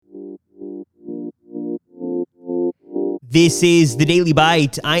This is the Daily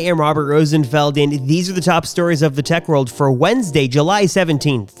Bite. I am Robert Rosenfeld, and these are the top stories of the tech world for Wednesday, July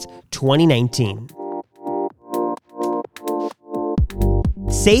 17th, 2019.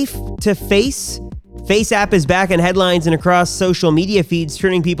 Safe to face? FaceApp is back in headlines and across social media feeds,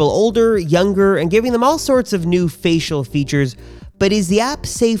 turning people older, younger, and giving them all sorts of new facial features. But is the app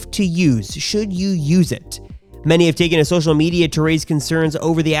safe to use? Should you use it? Many have taken to social media to raise concerns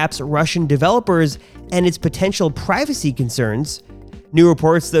over the app's Russian developers and its potential privacy concerns. New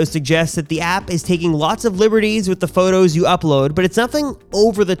reports, though, suggest that the app is taking lots of liberties with the photos you upload, but it's nothing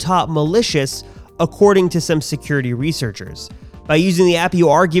over-the-top malicious, according to some security researchers. By using the app, you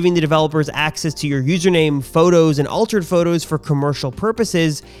are giving the developers access to your username, photos, and altered photos for commercial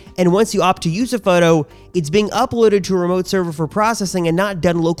purposes, and once you opt to use a photo, it's being uploaded to a remote server for processing and not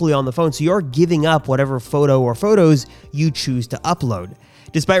done locally on the phone, so you're giving up whatever photo or photos you choose to upload.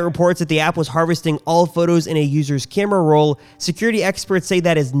 Despite reports that the app was harvesting all photos in a user's camera roll, security experts say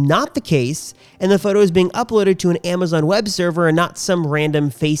that is not the case, and the photo is being uploaded to an Amazon web server and not some random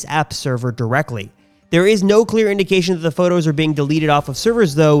FaceApp server directly. There is no clear indication that the photos are being deleted off of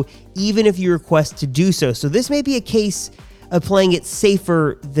servers, though, even if you request to do so. So this may be a case of playing it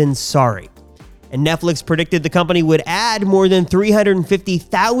safer than sorry. And Netflix predicted the company would add more than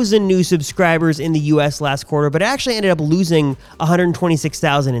 350,000 new subscribers in the US last quarter, but it actually ended up losing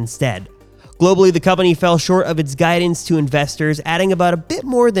 126,000 instead. Globally, the company fell short of its guidance to investors, adding about a bit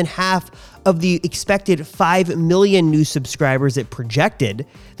more than half of the expected 5 million new subscribers it projected.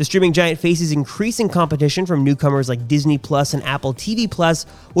 The streaming giant faces increasing competition from newcomers like Disney Plus and Apple TV Plus,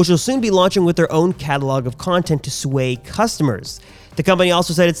 which will soon be launching with their own catalog of content to sway customers. The company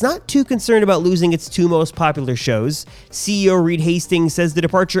also said it's not too concerned about losing its two most popular shows. CEO Reed Hastings says the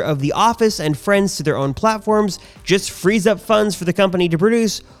departure of The Office and Friends to their own platforms just frees up funds for the company to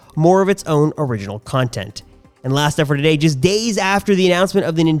produce more of its own original content. And last up for today, just days after the announcement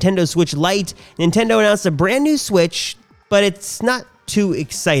of the Nintendo Switch Lite, Nintendo announced a brand new Switch, but it's not too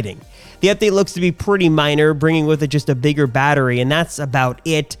exciting. The update looks to be pretty minor, bringing with it just a bigger battery, and that's about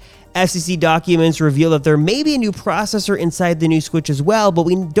it. FCC documents reveal that there may be a new processor inside the new Switch as well, but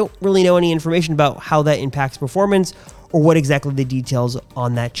we don't really know any information about how that impacts performance or what exactly the details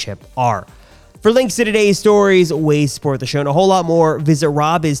on that chip are. For links to today's stories, ways to support the show, and a whole lot more, visit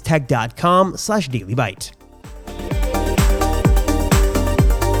robistech.com/dailybite.